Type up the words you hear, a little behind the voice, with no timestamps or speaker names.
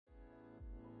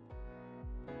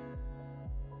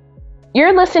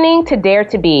You're listening to Dare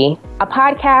to Be, a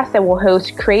podcast that will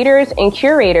host creators and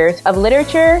curators of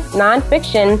literature,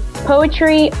 nonfiction,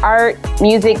 poetry, art,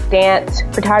 music, dance,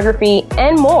 photography,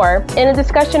 and more in a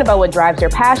discussion about what drives their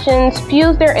passions,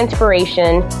 fuels their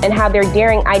inspiration, and how their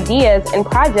daring ideas and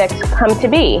projects come to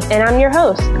be. And I'm your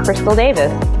host, Crystal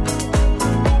Davis.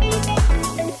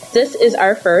 This is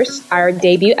our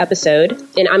debut episode,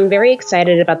 and I'm very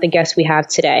excited about the guest we have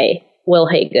today. Will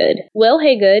Haygood. Will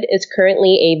Haygood is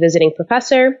currently a visiting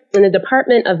professor in the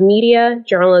Department of Media,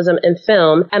 Journalism, and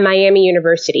Film at Miami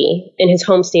University in his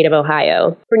home state of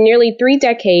Ohio. For nearly 3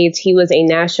 decades, he was a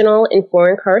national and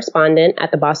foreign correspondent at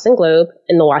the Boston Globe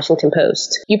and the Washington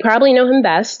Post. You probably know him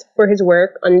best for his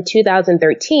work on the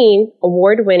 2013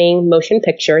 award-winning motion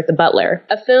picture, The Butler,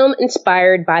 a film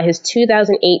inspired by his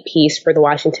 2008 piece for the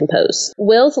Washington Post.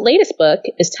 Will's latest book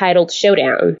is titled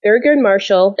Showdown, Thurgood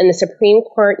Marshall and the Supreme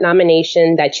Court Nomination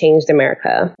that Changed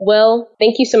America. Will,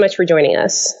 thank you so much for joining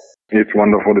us. It's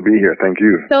wonderful to be here. Thank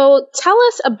you. So tell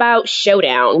us about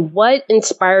Showdown. What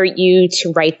inspired you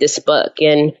to write this book,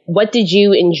 and what did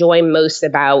you enjoy most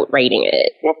about writing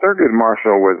it? Well, Thurgood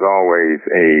Marshall was always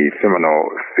a seminal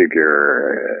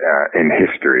figure in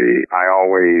history. I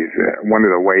always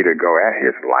wanted a way to go at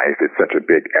his life. It's such a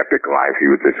big, epic life. He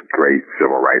was this great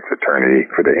civil rights attorney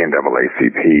for the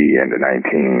NAACP in the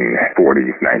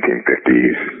 1940s,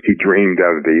 1950s. He dreamed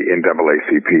of the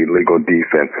NAACP Legal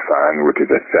Defense Fund, which is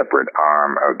a separate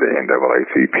arm of the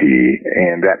NAACP,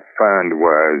 and that fund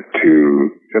was to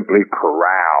simply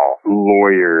corral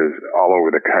lawyers all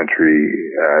over the country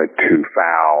to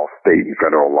file state and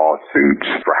federal lawsuits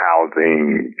for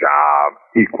housing, jobs,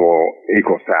 equal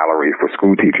salary for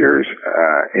school teachers,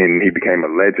 and he became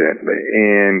a legend,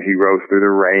 and he rose through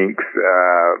the ranks.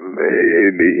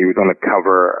 He was on the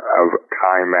cover of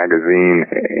Time magazine,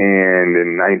 and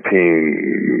in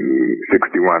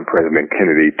 1961, President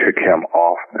Kennedy took him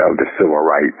off of the civil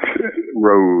rights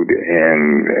road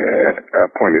and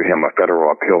appointed him a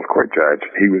federal appeals court judge.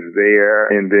 He was there,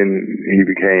 and then he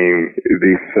became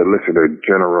the Solicitor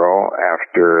General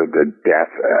after the death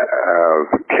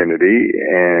of Kennedy,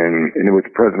 and it was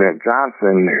President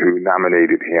Johnson who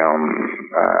nominated him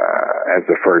as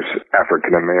the first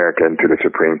African American to the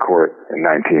Supreme Court in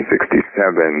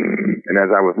 1967. And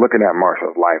as I was looking at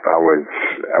Marshall's life, I was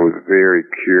very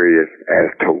curious as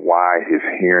to why his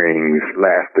hearings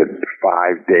lasted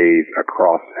 5 days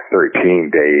across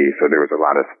 13 days. So there was a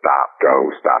lot of stop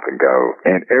and go.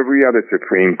 And every other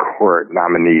Supreme Court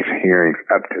nominee's hearings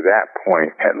up to that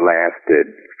point had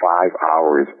lasted 5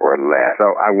 hours or less.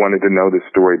 So I wanted to know the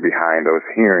story behind those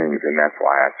hearings, and that's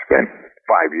why I spent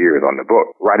 5 years on the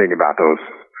book writing about those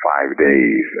 5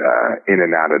 days in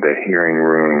and out of the hearing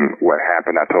room. What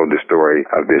happened? I told the story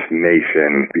of this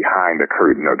nation behind the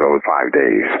curtain of those 5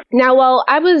 days. Now, while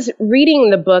I was reading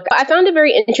the book, I found it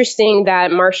very interesting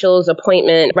that Marshall's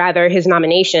appointment, rather his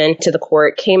nomination to the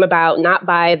court, came about not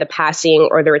by the passing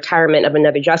or the retirement of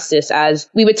another justice,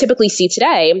 as we would typically see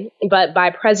today, but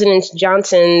by President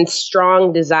Johnson's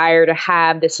strong desire to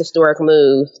have this historic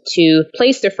move to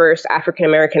place the first African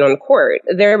American on the court.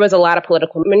 There was a lot of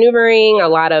political maneuvering, a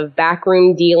lot of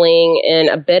backroom dealing, and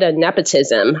a bit of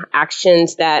nepotism,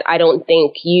 actions that I don't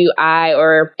think you, I,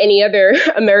 or any other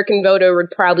American voter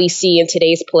would probably see in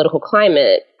today's political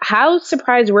climate. How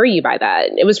surprised were you by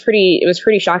that? It was pretty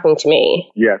shocking to me.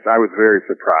 Yes, I was very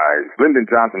surprised. Lyndon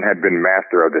Johnson had been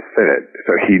master of the Senate,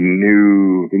 so he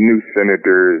knew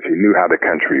senators, he knew how the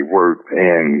country worked,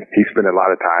 and he spent a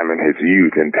lot of time in his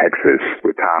youth in Texas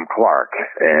with Tom Clark,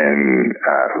 and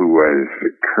who was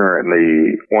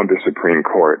currently on the Supreme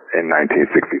Court in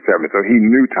 1967. So he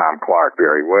knew Tom Clark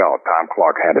very well. Tom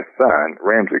Clark had a son,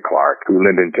 Ramsey Clark, who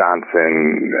Lyndon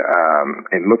Johnson,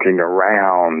 in looking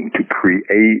around to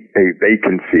create a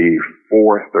vacancy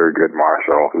for Thurgood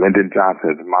Marshall, Lyndon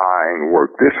Johnson's mind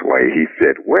worked this way. He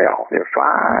said, well, if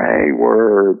I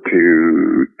were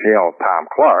to tell Tom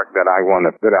Clark that I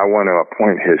want to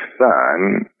appoint his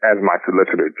son as my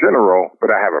Solicitor General,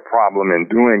 but I have a problem in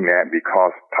doing that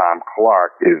because Tom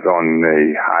Clark is on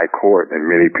the high court and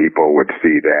many people would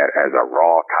see that as a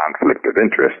raw conflict of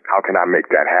interest. How can I make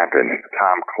that happen?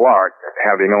 Tom Clark,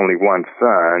 having only one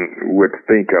son, would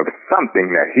think of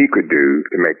something that he could do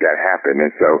to make that happen.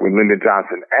 And so when Lyndon Lyndon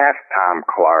Johnson asked Tom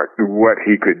Clark what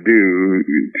he could do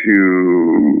to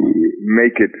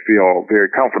make it feel very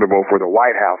comfortable for the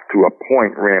White House to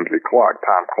appoint Ramsey Clark.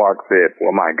 Tom Clark said,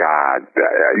 well, my God,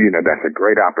 that's a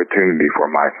great opportunity for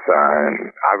my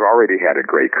son. I've already had a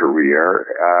great career,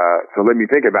 so let me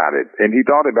think about it. And he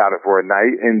thought about it for a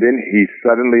night, and then he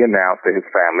suddenly announced to his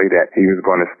family that he was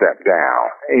going to step down.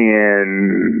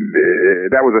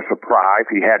 And that was a surprise.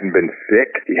 He hadn't been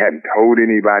sick. He hadn't told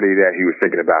anybody that he was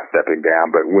thinking about stepping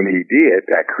down. But when he did,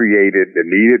 that created the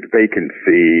needed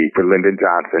vacancy for Lyndon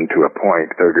Johnson to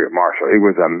appoint Thurgood Marshall. It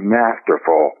was a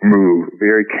masterful move,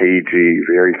 very cagey,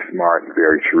 very smart, and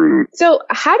very shrewd. So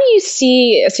how do you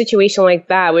see a situation like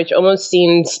that, which almost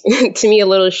seems to me a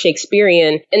little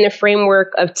Shakespearean, in the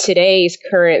framework of today's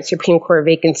current Supreme Court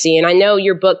vacancy? And I know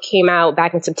your book came out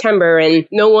back in September, and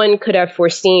no one could have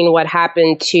foreseen what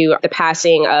happened to the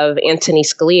passing of Anthony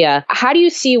Scalia. How do you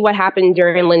see what happened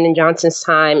during Lyndon Johnson's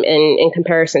time in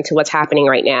comparison to what's happening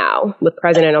right now with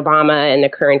President Obama and the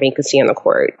current vacancy on the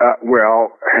court?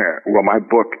 Well, my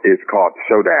book is called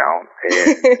Showdown,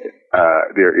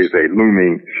 and there is a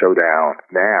looming showdown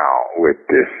now with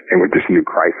this new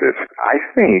crisis. I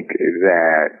think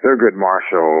that Thurgood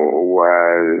Marshall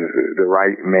was the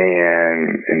right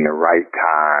man in the right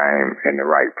time in the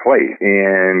right place.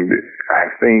 And I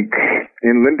think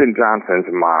in Lyndon Johnson's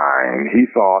mind, he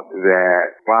thought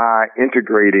that by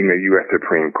integrating the U.S.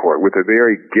 Supreme Court with a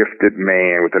very gifted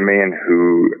man, with a man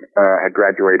who had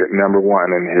graduated #1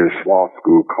 in his law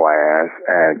school class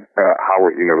at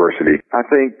Howard University, I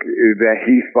think that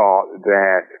he thought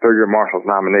that Thurgood Marshall's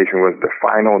nomination was the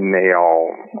final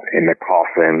nail in the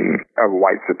coffin of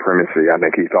white supremacy. I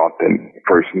think he thought the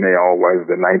first nail was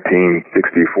the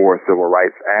 1964 Civil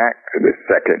Rights Act. The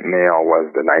second nail was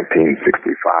the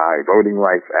 1965 Voting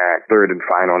Rights Act. Third and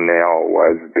final nail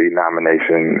was the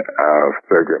nomination of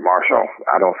Thurgood Marshall.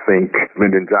 I don't think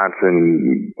Lyndon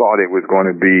Johnson thought it was going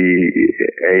to be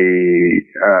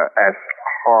as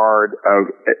hard of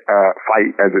a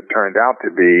fight as it turned out to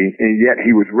be, and yet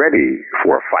he was ready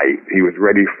for a fight. He was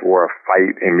ready for a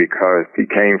fight, and because he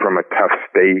came from a tough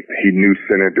state, he knew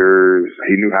senators,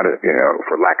 he knew how to,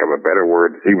 for lack of a better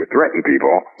word, he would threaten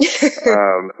people.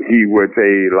 He would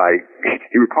say,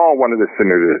 he would call one of the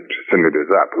senators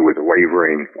up who was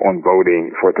wavering on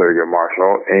voting for Thurgood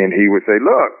Marshall, and he would say,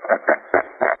 look,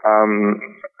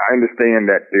 I understand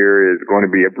that there is going to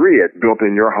be a bridge built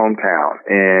in your hometown,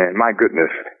 and my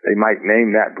goodness, they might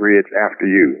name that bridge after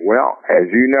you. Well, as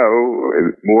you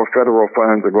know, more federal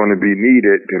funds are going to be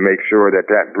needed to make sure that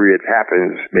bridge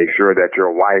happens, make sure that your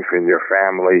wife and your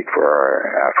family for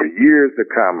years to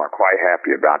come are quite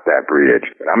happy about that bridge.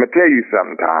 But I'm going to tell you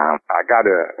something, Tom.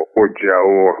 Or Joe,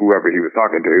 or whoever he was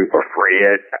talking to, or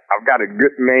Fred, I've got a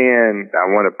good man I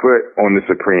want to put on the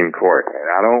Supreme Court, and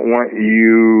I don't want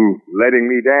you letting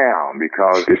me down,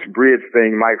 because this bridge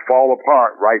thing might fall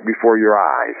apart right before your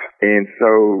eyes. And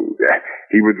so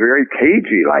he was very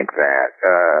cagey like that.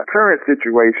 Current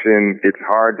situation, it's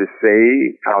hard to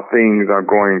say how things are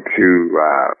going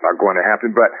to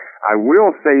happen, but I will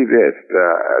say this,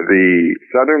 the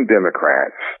Southern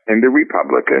Democrats and the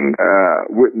Republicans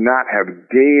would not have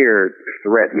dared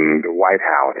threaten the White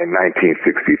House in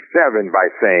 1967 by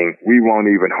saying, we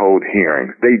won't even hold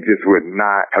hearings. They just would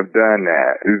not have done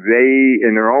that. They,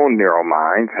 in their own narrow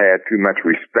minds, had too much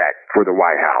respect for the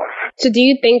White House. So do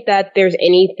you think that there's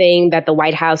anything that the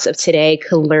White House of today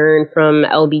could learn from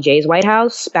LBJ's White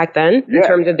House back then, in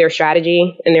terms of their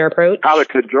strategy and their approach? How to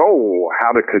cajole,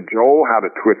 how to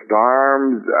twist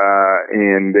arms,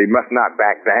 and they must not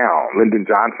back down. Lyndon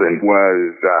Johnson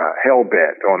was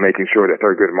hell-bent on making sure that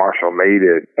Thurgood Marshall made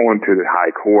it onto the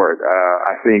high court.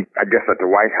 I guess that the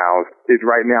White House is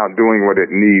right now doing what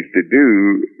it needs to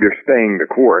do. They're staying the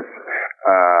course.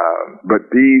 But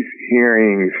these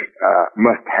hearings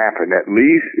must happen. At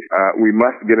least we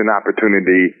must get an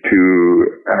opportunity to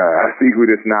see who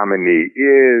this nominee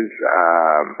is,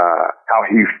 how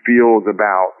he feels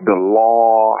about the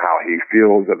law, how he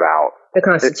feels about the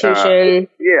Constitution.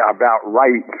 About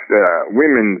rights,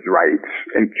 women's rights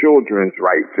and children's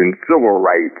rights and civil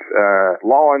rights,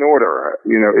 law and order.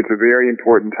 It's a very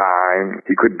important time.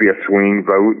 He could be a swing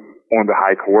vote on the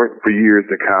high court for years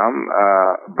to come.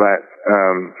 But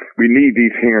we need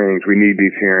these hearings. We need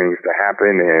these hearings to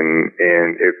happen.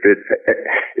 And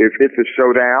if it's a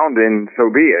showdown, then so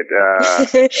be it.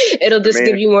 It'll just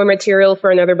give you more material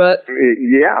for another book.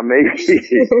 Yeah, maybe.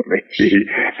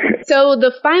 So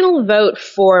the final vote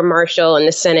for Marshall in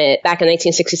the Senate back in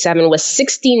 1967 was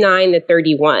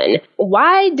 69-31.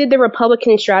 Why did the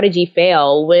Republican strategy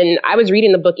fail? When I was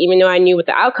reading the book, even though I knew what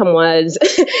the outcome was,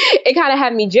 it kind of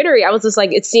had me jittery story, I was just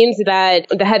like, it seems that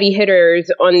the heavy hitters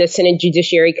on the Senate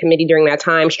Judiciary Committee during that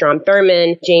time, Strom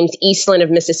Thurmond, James Eastland of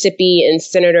Mississippi, and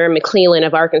Senator McClellan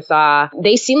of Arkansas,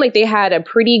 they seemed like they had a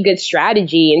pretty good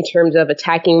strategy in terms of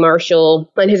attacking Marshall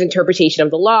on his interpretation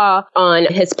of the law, on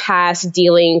his past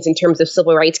dealings in terms of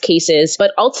civil rights cases.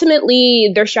 But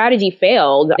ultimately, their strategy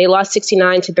failed. They lost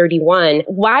 69-31.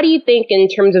 Why do you think, in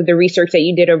terms of the research that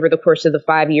you did over the course of the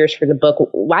 5 years for the book,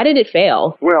 why did it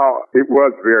fail? Well, it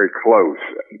was very close,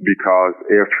 because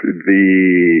if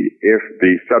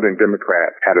the Southern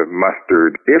Democrats had have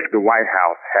mustered, if the White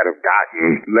House had have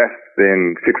gotten less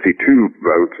than 62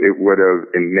 votes, it would have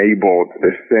enabled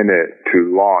the Senate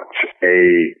to launch a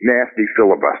nasty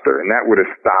filibuster, and that would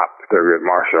have stopped Thurgood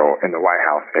Marshall and the White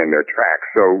House in their tracks.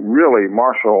 So really,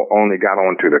 Marshall only got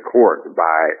onto the court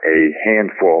by a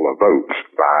handful of votes,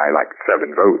 by like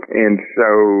 7 votes. And so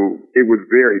it was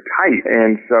very tight.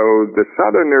 And so the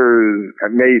Southerners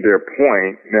made their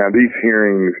point. Now, these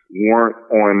hearings weren't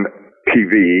on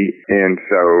TV, and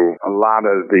so a lot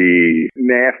of the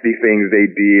nasty things they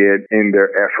did in their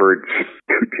efforts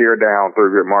to tear down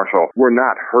Thurgood Marshall were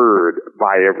not heard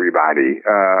by everybody.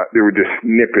 There were just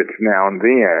snippets now and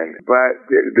then. But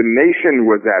the nation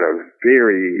was at a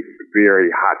very,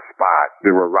 very hot spot.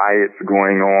 There were riots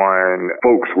going on.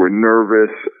 Folks were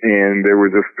nervous, and there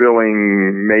was a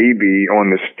feeling maybe on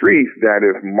the streets that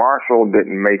if Marshall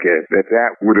didn't make it,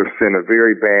 that would have sent a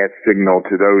very bad signal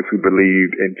to those who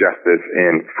believed in justice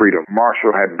and freedom.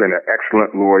 Marshall had been an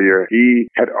excellent lawyer. He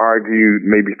had argued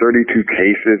maybe 32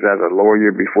 cases as a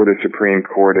lawyer before the Supreme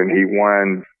Court, and he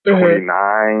won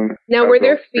 29. Now, were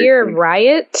there fear of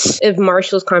riots if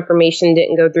Marshall's confirmation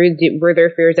didn't go through? Were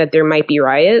there fears that there might be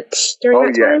riots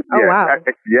during that time? Oh, wow.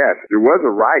 Yes, there was a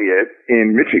riot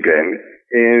in Michigan,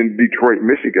 in Detroit,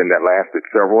 Michigan, that lasted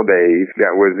several days.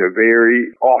 That was a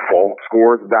very awful.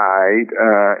 Scores died,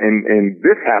 and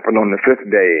this happened on the 5th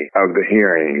day of the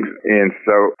hearings. And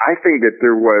so I think that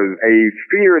there was a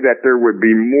fear that there would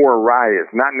be more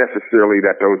riots, not necessarily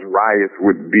that those riots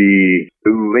would be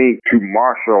linked to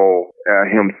Marshall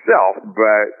himself,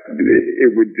 but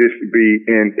it would just be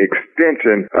an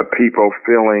extension of people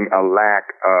feeling a lack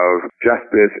of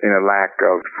justice and a lack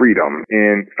of freedom.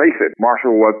 And face it,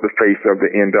 Marshall was the face of the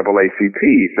NAACP,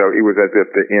 so it was as if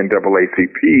the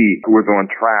NAACP was on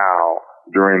trial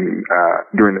during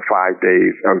the 5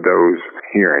 days of those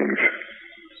hearings.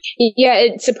 Yeah,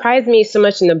 it surprised me so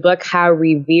much in the book how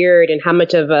revered and how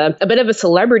much of a bit of a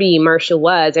celebrity Marshall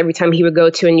was. Every time he would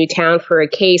go to a new town for a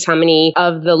case, how many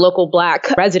of the local Black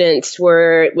residents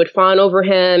would fawn over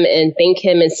him and thank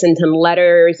him and send him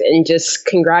letters and just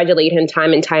congratulate him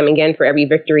time and time again for every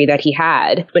victory that he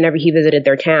had whenever he visited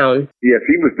their town. Yes,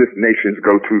 he was this nation's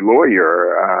go-to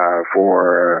lawyer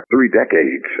for 3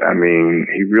 decades. I mean,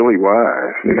 he really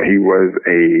was. You know, he was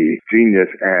a genius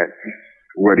at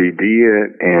what he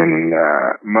did, and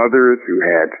mothers who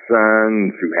had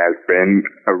sons who have been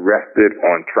arrested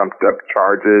on trumped-up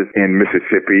charges in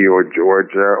Mississippi or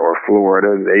Georgia or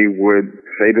Florida, they would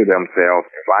say to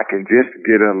themselves, if I can just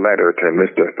get a letter to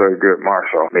Mr. Thurgood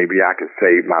Marshall, maybe I could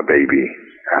save my baby.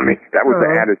 I mean, that was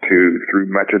the attitude through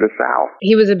much of the South.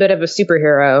 He was a bit of a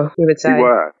superhero, you would say. He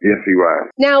was. Yes, he was.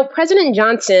 Now, President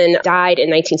Johnson died in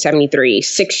 1973,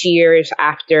 6 years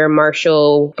after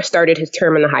Marshall started his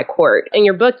term in the High Court. In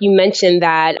your book, you mentioned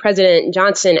that President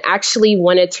Johnson actually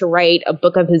wanted to write a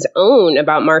book of his own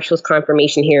about Marshall's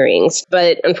confirmation hearings,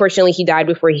 but unfortunately, he died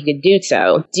before he could do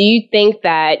so. Do you think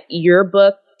that your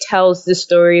book tells the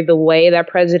story the way that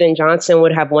President Johnson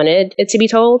would have wanted it to be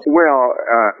told? Well,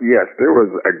 yes, there was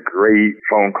a great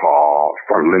phone call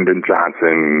from Lyndon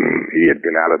Johnson. He had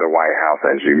been out of the White House,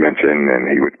 as you mentioned, and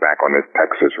he was back on his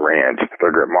Texas ranch.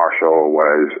 Thurgood Marshall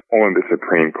was on the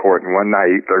Supreme Court, and one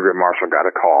night Thurgood Marshall got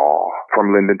a call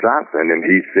from Lyndon Johnson, and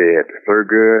he said,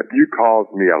 Thurgood, you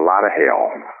caused me a lot of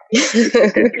hell.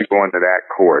 to go into that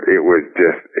court. It was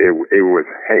just, it was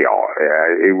hell.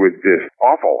 It was just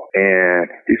awful. And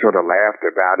he sort of laughed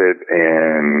about it,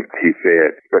 and he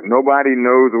said, but nobody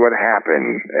knows what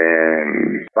happened.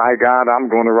 And by God,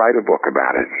 I'm going to write a book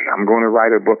about it. I'm going to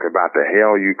write a book about the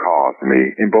hell you caused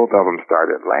me. And both of them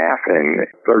started laughing.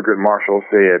 Thurgood Marshall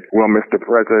said, well, Mr.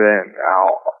 President,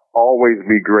 I'll always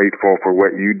be grateful for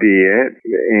what you did,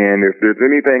 and if there's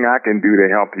anything I can do to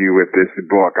help you with this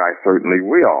book, I certainly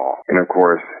will. And of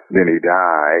course, then he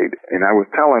died, and I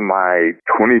was telling my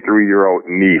 23-year-old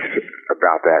niece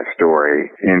about that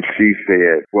story, and she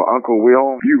said, well, Uncle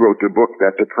Will, you wrote the book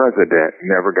that the president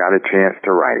never got a chance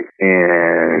to write.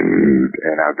 And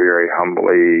I very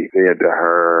humbly said to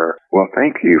her, well,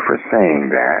 thank you for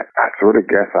saying that. I sort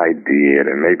of guess I did,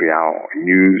 and maybe I'll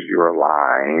use your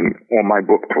line on my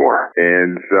book tour. for.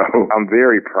 And so I'm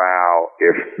very proud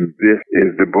if this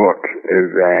is the book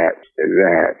that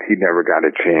he never got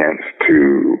a chance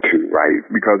to write,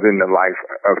 because in the life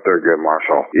of Thurgood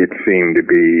Marshall, it seemed to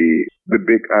be the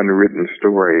big unwritten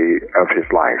story of his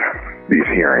life, these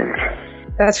hearings.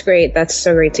 That's great. That's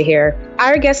so great to hear.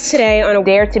 Our guest today on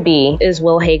Dare to Be is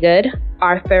Will Haygood,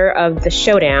 author of The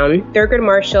Showdown, Thurgood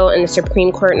Marshall and the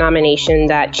Supreme Court nomination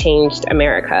that changed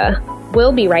America.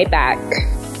 We'll be right back.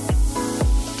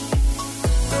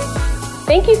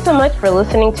 Thank you so much for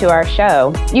listening to our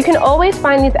show. You can always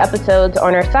find these episodes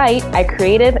on our site at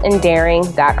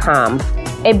creativeanddaring.com,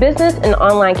 a business and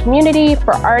online community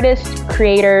for artists,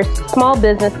 creators, small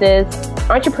businesses,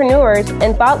 entrepreneurs,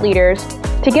 and thought leaders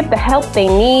to get the help they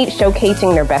need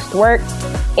showcasing their best work,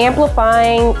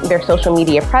 amplifying their social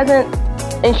media presence,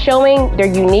 and showing their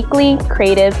uniquely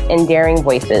creative and daring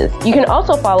voices. You can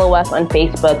also follow us on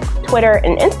Facebook, Twitter,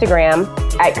 and Instagram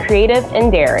at Creative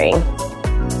and Daring.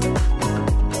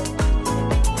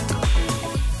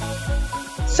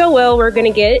 So, Will, we're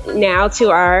going to get now to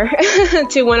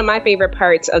to one of my favorite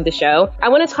parts of the show. I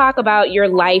want to talk about your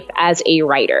life as a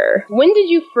writer. When did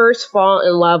you first fall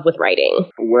in love with writing?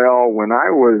 Well, when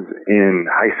I was in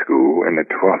high school in the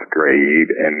 12th grade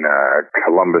in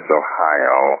Columbus,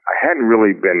 Ohio, I hadn't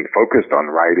really been focused on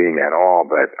writing at all,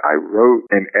 but I wrote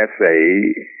an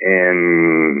essay,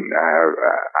 and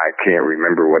I can't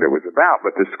remember what it was about,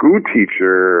 but the school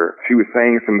teacher, she was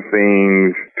saying some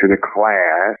things to the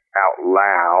class out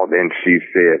loud, and she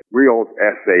said, "Will's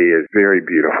essay is very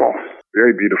beautiful,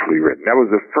 very beautifully written." That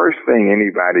was the first thing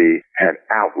anybody had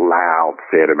out loud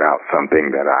said about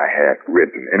something that I had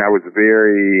written, and I was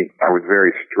very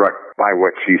struck by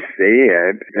what she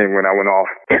said. And when I went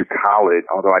off to college,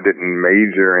 although I didn't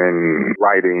major in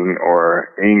writing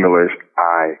or English,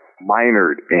 I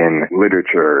minored in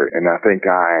literature, and I think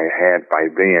I had by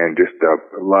then just a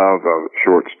love of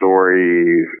short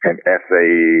stories and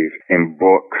essays and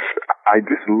books. I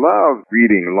just loved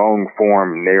reading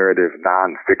long-form narrative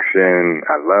nonfiction.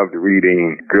 I loved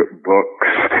reading good books.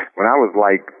 When I was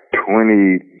like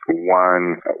 21,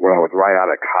 when I was right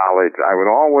out of college, I would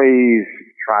always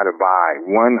try to buy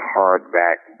one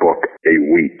hardback book a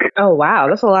week. Oh, wow.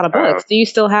 That's a lot of books. Do you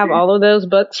still have all of those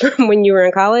books from when you were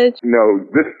in college? No,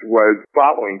 this was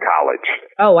following college.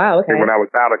 Oh, wow. Okay. And when I was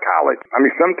out of college. I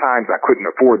mean, sometimes I couldn't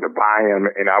afford to buy them,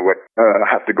 and I would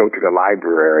have to go to the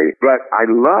library. But I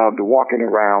loved walking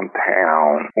around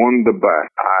town on the bus.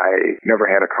 I never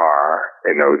had a car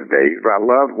in those days, but I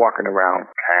loved walking around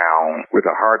town with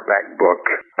a hardback book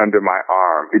under my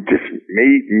arm. It just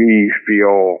made me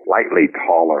feel slightly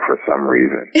taller for some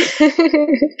reason.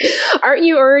 Aren't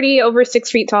you already over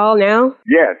 6 feet tall now?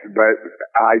 Yes, but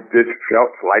I just felt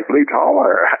slightly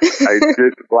taller. I just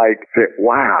said,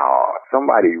 wow,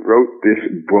 somebody wrote this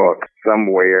book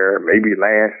somewhere, maybe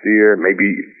last year,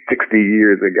 maybe 60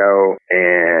 years ago,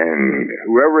 and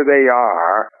whoever they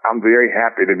are, I'm very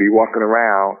happy to be walking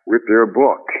around with their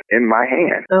book in my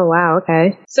hand. Oh, wow.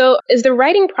 Okay. So is the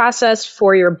writing process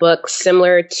for your book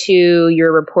similar to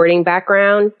your reporting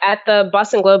background? At the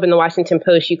Boston Globe and the Washington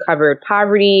Post, you covered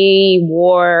poverty,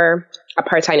 war,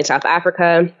 apartheid in South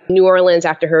Africa, New Orleans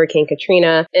after Hurricane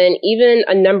Katrina, and even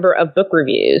a number of book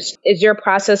reviews. Is your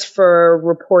process for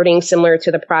reporting similar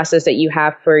to the process that you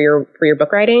have for your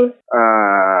book writing?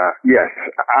 Yes.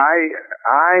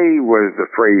 I was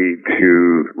afraid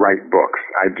to write books.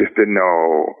 I just didn't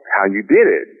know how you did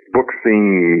it. Books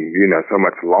seem, so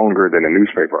much longer than a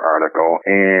newspaper article.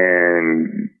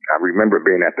 And I remember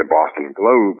being at the Boston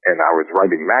Globe, and I was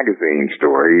writing magazine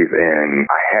stories, and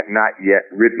I had not yet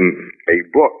written a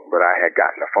book, but I had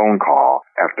gotten a phone call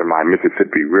after my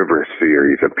Mississippi River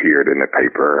series appeared in the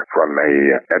paper from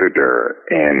a editor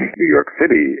in New York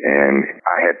City, and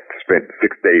I had spent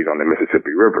 6 days on the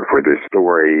Mississippi River for this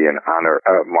story in honor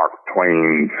of Mark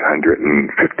Twain's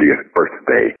 150th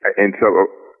birthday. And so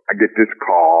I get this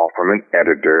call from an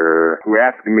editor who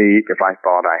asked me if I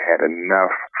thought I had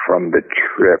enough from the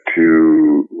trip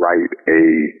to write a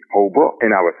whole book.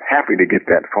 And I was happy to get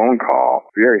that phone call,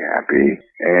 very happy.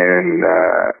 And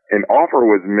an offer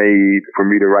was made for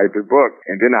me to write the book.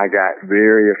 And then I got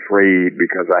very afraid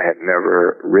because I had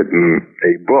never written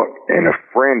a book. And a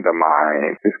friend of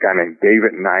mine, this guy named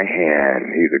David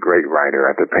Nyhan, he's a great writer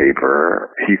at the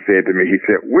paper, he said to me,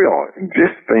 "Will,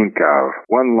 just think of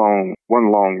one long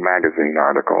magazine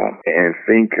article and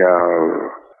think of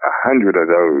 100 of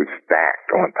those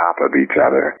stacked on top of each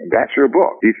other. That's your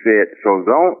book. He said, so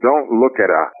don't look at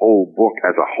a whole book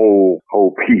as a whole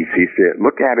piece. He said,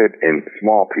 look at it in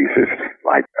small pieces,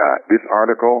 like this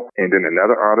article, and then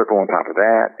another article on top of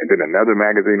that, and then another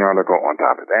magazine article on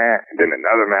top of that, and then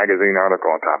another magazine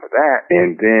article on top of that,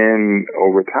 and then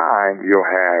over time you'll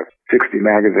have 60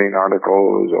 magazine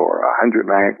articles or 100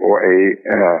 magazine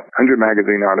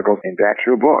articles, and that's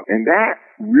your book. And that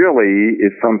really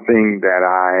is something that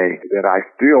I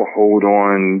still hold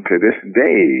on to this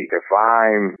day. If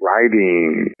I'm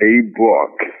writing a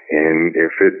book and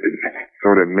if it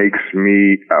sort of makes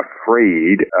me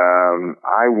afraid,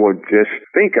 I will just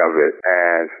think of it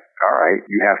as, all right,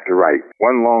 you have to write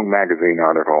one long magazine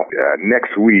article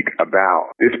next week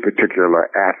about this particular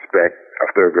aspect of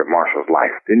Thurgood Marshall's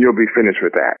life. Then you'll be finished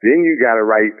with that. Then you got to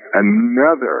write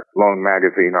another long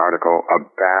magazine article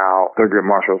about Thurgood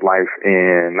Marshall's life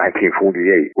in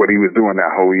 1948, what he was doing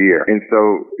that whole year. And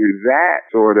so that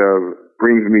sort of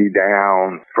brings me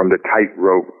down from the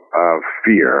tightrope of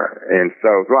fear. And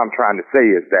so what I'm trying to say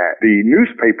is that the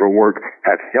newspaper work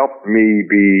has helped me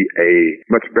be a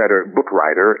much better book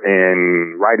writer,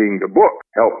 and writing the book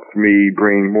helps me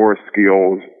bring more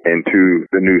skills into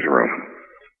the newsroom.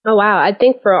 Oh, wow. I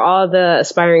think for all the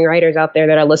aspiring writers out there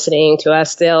that are listening to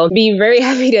us, they'll be very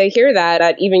happy to hear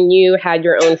that even you had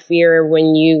your own fear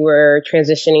when you were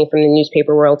transitioning from the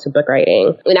newspaper world to book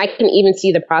writing. And I can even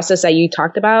see the process that you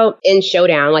talked about in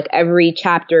Showdown. Like every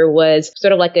chapter was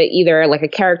sort of like either a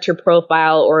character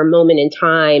profile or a moment in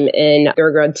time in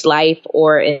Thurgood's life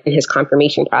or in his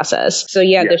confirmation process. So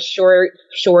yeah, the short,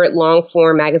 long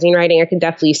form magazine writing, I can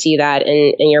definitely see that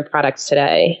in your products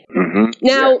today. Mm-hmm.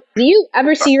 Now, do you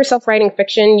ever see yourself writing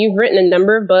fiction? You've written a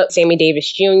number of books, Sammy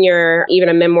Davis Jr., even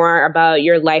a memoir about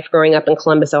your life growing up in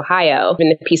Columbus, Ohio,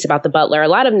 even a piece about the butler, a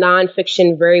lot of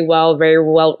nonfiction, very well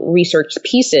researched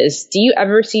pieces. Do you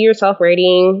ever see yourself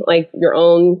writing your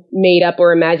own made up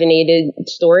or imaginated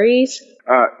stories?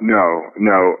 No.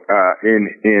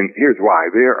 And here's why.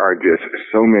 There are just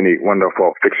so many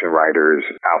wonderful fiction writers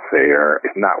out there.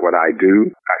 It's not what I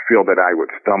do. I feel that I would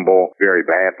stumble very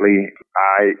badly.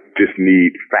 I just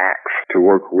need facts to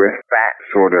work with. Facts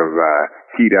sort of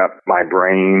heat up my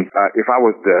brain. If I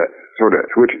was to sort of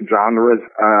switch genres,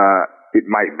 it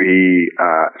might be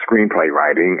screenplay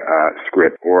writing,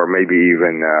 script, or maybe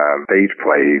even stage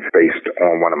plays based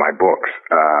on one of my books.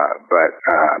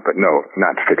 But no,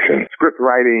 not fiction. Script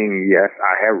writing, yes,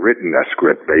 I have written a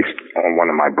script based on one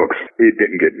of my books. It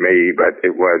didn't get made, but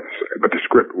the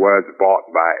script was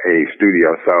bought by a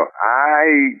studio. So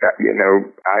I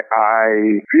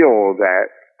feel that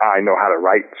I know how to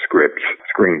write scripts,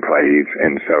 screenplays,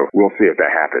 and so we'll see if that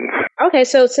happens. Okay,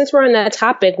 so since we're on that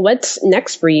topic, what's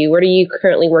next for you? What are you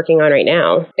currently working on right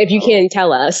now? If you can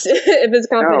tell us, if it's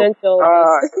confidential.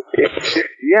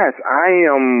 Yes, I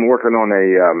am working on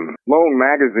a long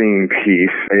magazine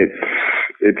piece.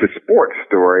 It's a sports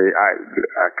story. I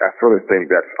sort of think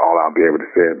that's all I'll be able to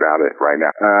say about it right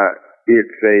now.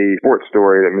 It's a sports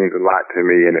story that means a lot to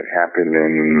me, and it happened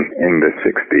in the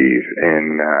 60s,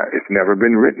 and it's never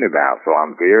been written about, so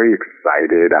I'm very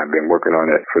excited. I've been working on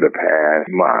it for the past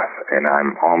month, and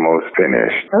I'm almost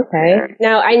finished. Okay.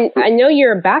 Now, I know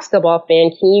you're a basketball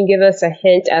fan. Can you give us a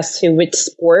hint as to which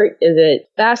sport? Is it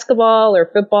basketball or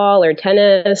football or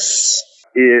tennis?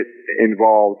 It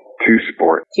involves two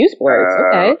sports. Two sports,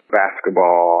 okay.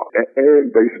 Basketball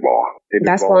and baseball.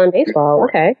 Basketball and baseball,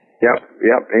 okay. Yep.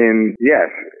 And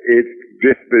yes, it's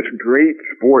just this great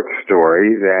sports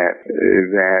story that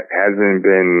hasn't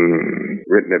been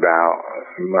written about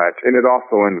much. And it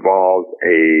also involves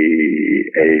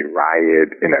a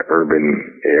riot in an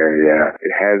urban area.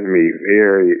 It has me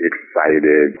very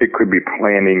excited. It could be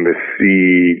planting the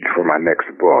seed for my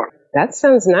next book. That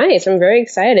sounds nice. I'm very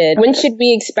excited. When should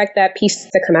we expect that piece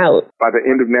to come out? By the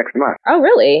end of next month. Oh,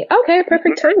 really? Okay,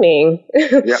 perfect timing.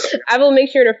 Yep. I will make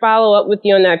sure to follow up with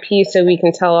you on that piece so we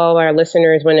can tell all our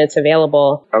listeners when it's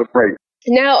available. Oh, great.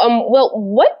 Now,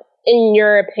 what, in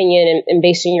your opinion, and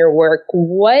based on your work,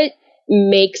 what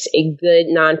makes a good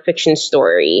nonfiction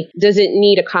story? Does it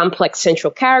need a complex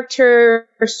central character,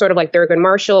 sort of like Thurgood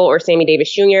Marshall or Sammy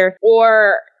Davis Jr.,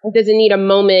 or does it need a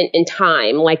moment in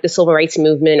time, like the Civil Rights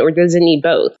Movement, or does it need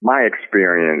both? My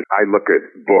experience, I look at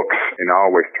books and I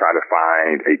always try to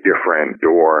find a different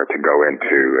door to go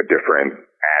into, a different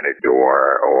attic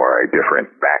door or a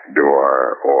different back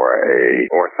door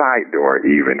or side door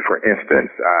even. For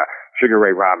instance, Sugar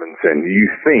Ray Robinson, you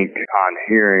think on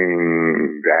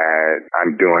hearing that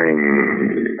I'm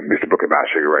doing this book book about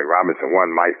Sugar Ray Robinson, one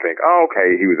might think, oh,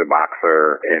 okay, he was a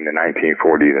boxer in the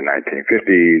 1940s and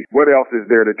 1950s. What else is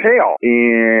there to tell?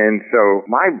 And so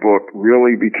my book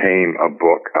really became a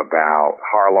book about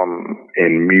Harlem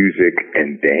in music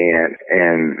and dance,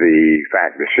 and the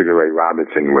fact that Sugar Ray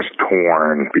Robinson was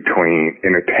torn between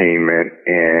entertainment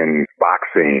and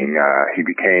boxing. He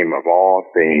became, of all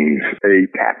things, a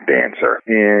tap dancer.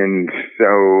 And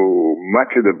so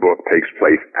much of the book takes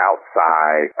place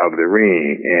outside of the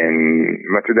ring, and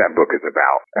much of that book is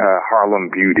about Harlem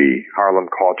beauty, Harlem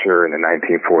culture in the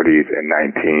 1940s and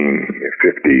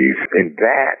 1950s. And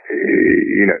that,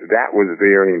 that was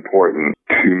very important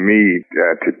to me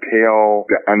to tell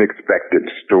the unexpected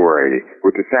story.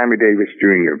 With the Sammy Davis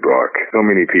Jr. book, so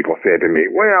many people said to me,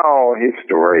 well, his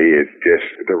story is just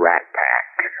the Rat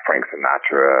Pack. Frank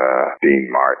Sinatra, Dean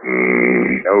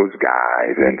Martin, those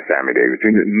guys, and Sammy Davis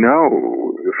Jr. No,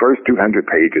 the first 200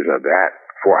 pages of that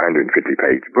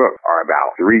 450-page book are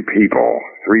about three people,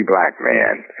 three black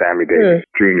men, Sammy Davis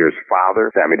Jr.'s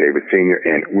father, Sammy Davis Sr.,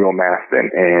 and Will Maston.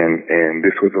 And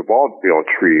this was a vaudeville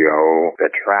trio that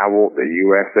traveled the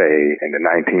USA in the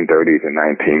 1930s and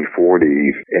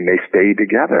 1940s, and they stayed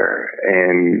together.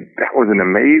 And that was an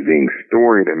amazing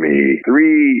story to me.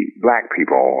 Three black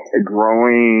people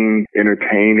growing,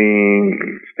 entertaining,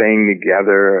 staying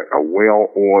together, a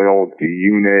well-oiled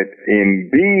unit.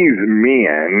 And these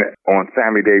men on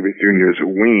Sammy Davis Jr.'s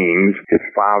wings, his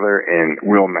father and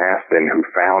Will Maston, who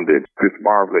founded this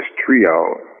marvelous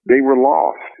trio, they were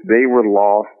lost. They were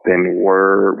lost and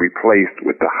were replaced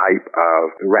with the hype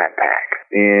of the Rat Pack.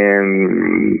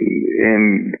 And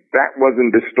that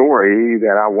wasn't the story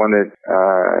that I wanted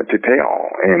to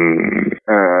tell. And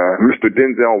Mr.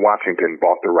 Denzel Washington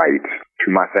bought the rights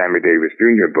to my Sammy Davis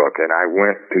Jr. book, and I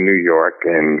went to New York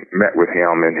and met with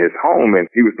him in his home, and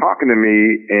he was talking to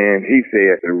me, and he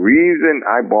said, the reason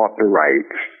I bought the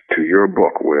rights to your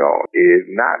book, Will, is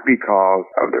not because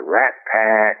of the Rat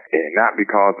Pack and not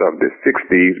because of the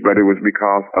 60s, but it was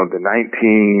because of the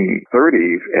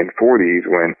 1930s and 40s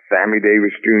when Sammy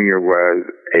Davis Jr. was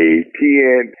a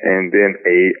kid and then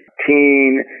a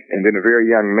teen and then a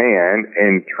very young man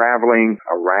and traveling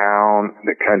around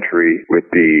the country with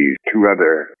these two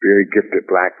other very gifted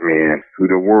black men who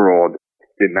the world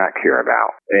did not care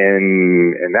about.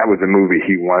 And that was a movie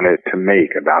he wanted to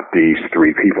make about these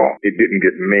three people. It didn't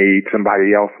get made.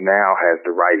 Somebody else now has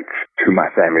the rights to my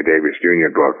Sammy Davis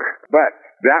Jr. book. But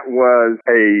that was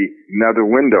another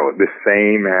window, the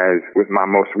same as with my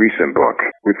most recent book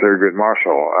with Thurgood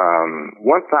Marshall.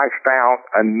 Once I found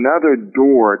another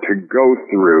door to go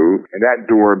through, and that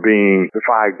door being the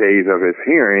 5 days of his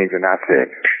hearings, and I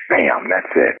said, bam, that's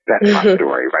it. That's my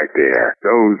story right there.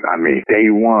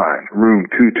 Day one, room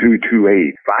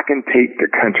 2228. If I can take the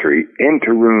country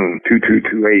into room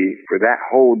 2228 for that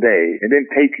whole day, and then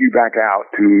take you back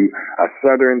out to a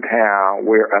southern town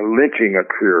where a lynching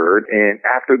occurred, and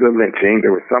after the lynching,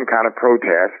 there was some kind of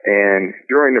protest, and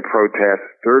during the protest,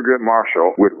 Thurgood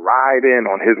Marshall would ride in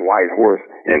on his white horse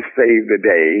and save the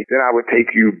day. Then I would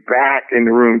take you back in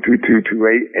the room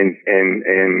 2228 and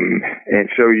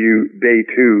show you day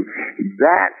two.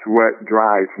 That's what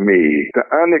drives me. The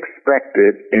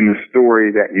unexpected in the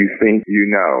story that you think you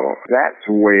know. That's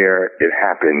where it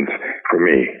happens for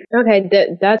me. Okay,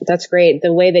 that's great.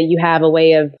 The way that you have a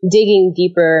way of digging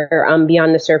deeper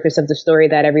beyond the surface of the story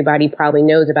that everybody probably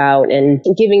knows about and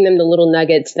giving them the little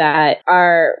nuggets that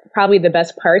are probably the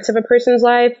best parts of a person's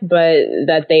life, but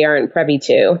that they aren't privy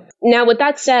to. Now, with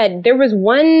that said, there was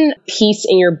one piece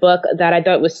in your book that I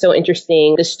thought was so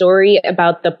interesting, the story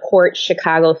about the Port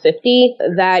Chicago 50,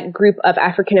 that group of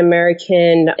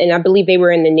African-American, and I believe they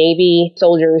were in the Navy,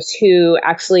 soldiers who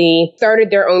actually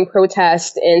started their own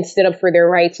protest and stood up for their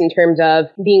rights in terms of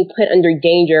being put under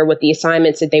danger with the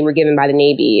assignments that they were given by the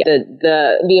Navy,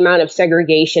 the amount of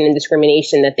segregation and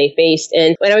discrimination that they faced.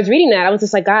 And when I was reading that, I was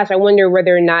just like, gosh, I wonder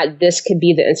whether or not this could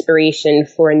be the inspiration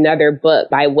for another book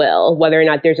by Will, whether or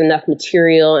not there's enough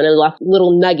material and enough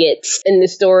little nuggets in the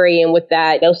story, and with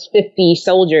that, those 50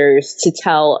 soldiers to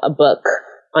tell a book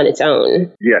on its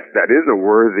own. Yes, that is a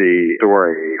worthy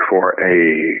story for a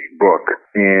book,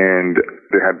 and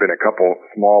there have been a couple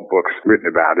small books written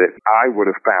about it. I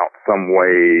would have found some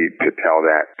way to tell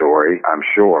that story, I'm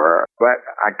sure, but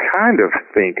I kind of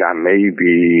think I may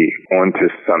be onto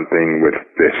something with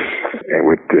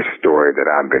this story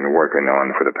that I've been working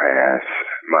on for the past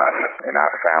must. And I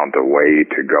found a way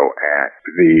to go at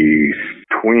these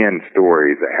twin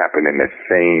stories that happened in the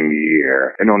same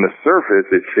year. And on the surface,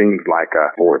 it seems like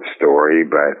a fourth story,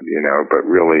 but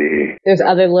really... There's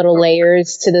other little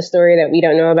layers to the story that we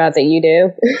don't know about that you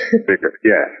do.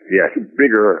 Yes,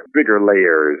 bigger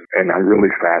layers. And I'm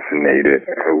really fascinated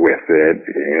with it.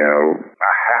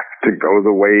 I have to go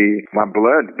the way my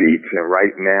blood beats. And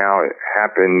right now it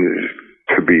happens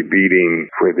to be beating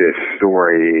for this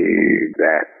story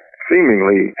that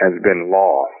seemingly has been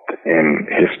lost in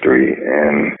history,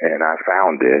 and I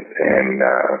found it, and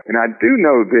I do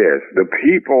know this: the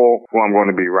people who I'm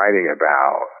going to be writing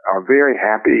about are very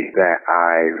happy that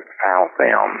I found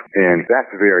them, and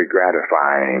that's very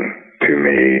gratifying to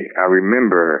me. I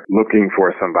remember looking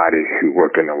for somebody who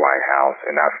worked in the White House,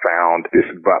 and I found this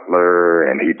butler,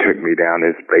 and he took me down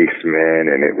his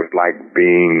basement, and it was like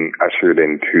being ushered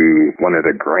into one of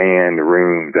the grand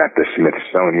rooms at the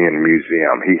Smithsonian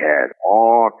Museum. He had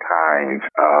all kinds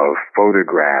of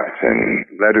photographs and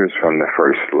letters from the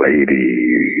First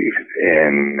Lady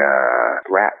and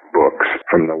scrapbooks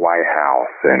from the White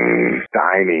House and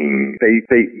dining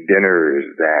state dinners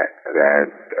that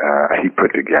he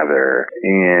put together.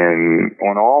 And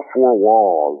on all four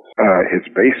walls, his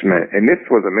basement, and this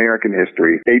was American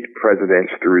history, 8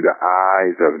 presidents through the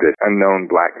eyes of this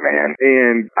unknown black man.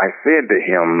 And I said to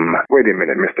him, wait a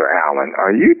minute, Mr. Allen,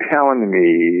 are you telling me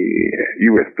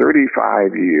you were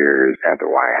 35 years at the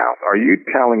White House? Are you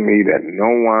telling me that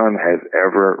no one has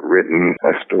ever written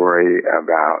a story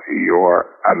about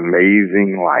your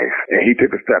amazing life? And he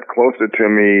took a step closer to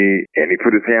me, and he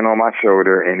put his hand on my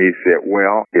shoulder, and he said,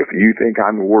 well, if you think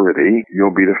I'm worthy,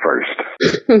 you'll be the first.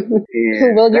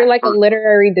 Well, you're like a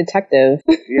literary detective.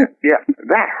 Yeah,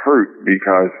 that hurt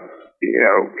because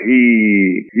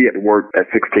he had worked at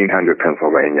 1600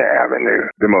 Pennsylvania Avenue,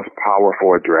 the most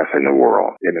powerful address in the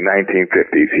world. In the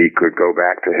 1950s, he could go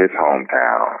back to his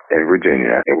hometown in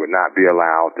Virginia and would not be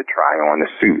allowed to try on a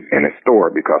suit in a store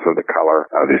because of the color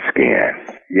of his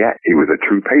skin. Yet, he was a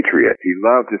true patriot. He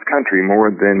loved his country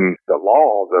more than the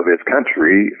laws of his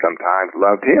country sometimes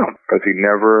loved him, because he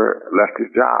never left his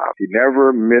job. He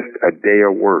never missed a day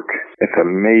of work. It's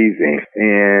amazing.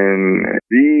 And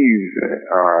these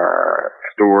are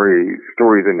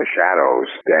stories in the shadows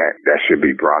that should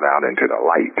be brought out into the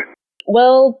light.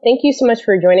 Well, thank you so much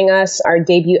for joining us, our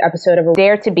debut episode of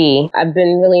Dare to Be. I've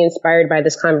been really inspired by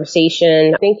this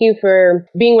conversation. Thank you for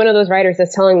being one of those writers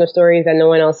that's telling the stories that no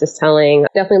one else is telling.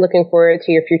 Definitely looking forward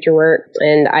to your future work.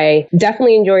 And I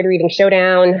definitely enjoyed reading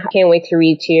Showdown. Can't wait to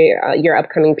read to your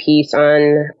upcoming piece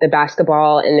on the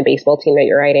basketball and the baseball team that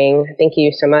you're writing. Thank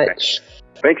you so much.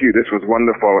 Thank you. This was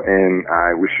wonderful, and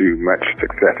I wish you much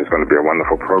success. It's going to be a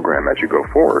wonderful program as you go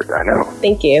forward. I know.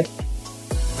 Thank you.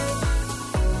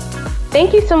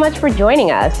 Thank you so much for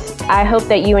joining us. I hope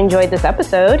that you enjoyed this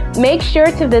episode. Make sure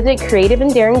to visit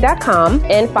creativeanddaring.com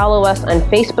and follow us on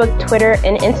Facebook, Twitter,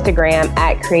 and Instagram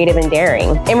at Creative and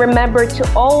Daring. And remember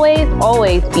to always,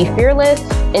 always be fearless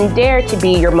and dare to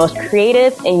be your most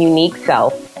creative and unique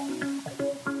self.